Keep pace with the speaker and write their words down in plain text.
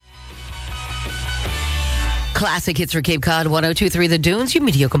classic hits for Cape Cod, 102.3 The Dunes, your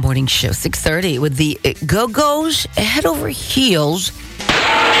Mediocre morning show, 6:30 with the Go-Go's head over heels.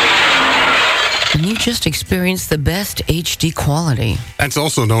 And you just experienced the best HD quality. That's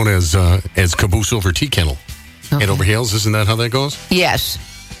also known as caboose over tea kettle. Okay. Head over heels, isn't that how that goes? Yes.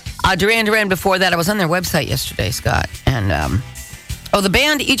 Duran Duran before that, I was on their website yesterday, Scott. And, the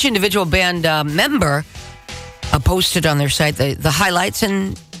band, each individual band member posted on their site the highlights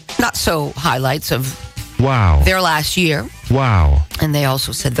and not so highlights of their last year. Wow. And they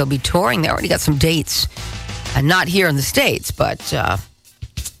also said they'll be touring. They already got some dates. Not here in the States, but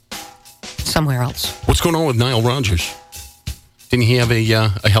somewhere else. What's going on with Nile Rodgers? Didn't he have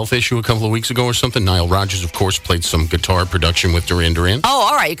a health issue a couple of weeks ago or something? Nile Rodgers, of course, played some guitar production with Duran Duran. Oh,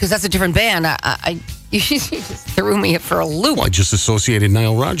 all right, because that's a different band. You just threw me for a loop. Well, I just associated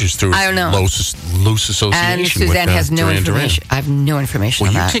Nile Rodgers through loose association and Suzanne with has no Duran information. Duran. I have no information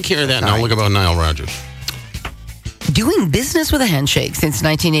on that. Well, you take care of that, and I'll look about Nile Rodgers. Doing business with a handshake since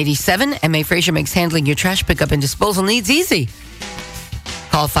 1987, M.A. Fraser makes handling your trash pickup and disposal needs easy.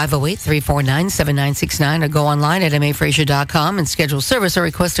 Call 508-349-7969 or go online at mafraser.com and schedule service or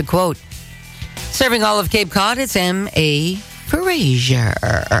request a quote. Serving all of Cape Cod, it's M.A. Fraser.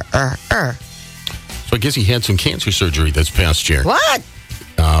 So I guess he had some cancer surgery this past year. What?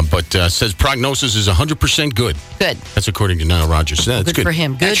 But says prognosis is 100% good. Good. That's according to Nile Rodgers. That's good for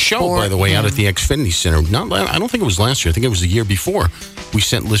him. That show, by the way, out at the Xfinity Center. I don't think it was last year. I think it was the year before. We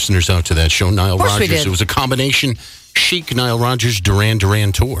sent listeners out to that show, Nile Rodgers. It was a combination chic Nile Rodgers Duran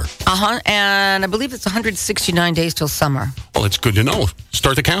Duran tour. And I believe it's 169 days till summer. Well, it's good to know.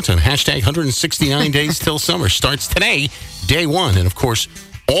 Start the countdown. Hashtag 169 days till summer. Starts today, day one. And of course,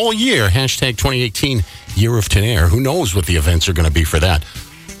 all year, hashtag 2018, year of Tonaire. Who knows what the events are going to be for that?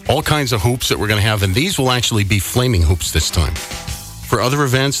 All kinds of hoops that we're going to have. And these will actually be flaming hoops this time. For other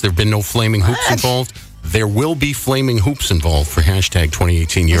events, there have been no flaming hoops involved. There will be flaming hoops involved for hashtag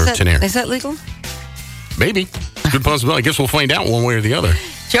 2018, year of Tonaire. Is that legal? Maybe. Good possibility. I guess we'll find out one way or the other.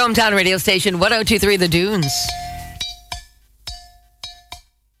 Your hometown radio station, 102.3 The Dunes.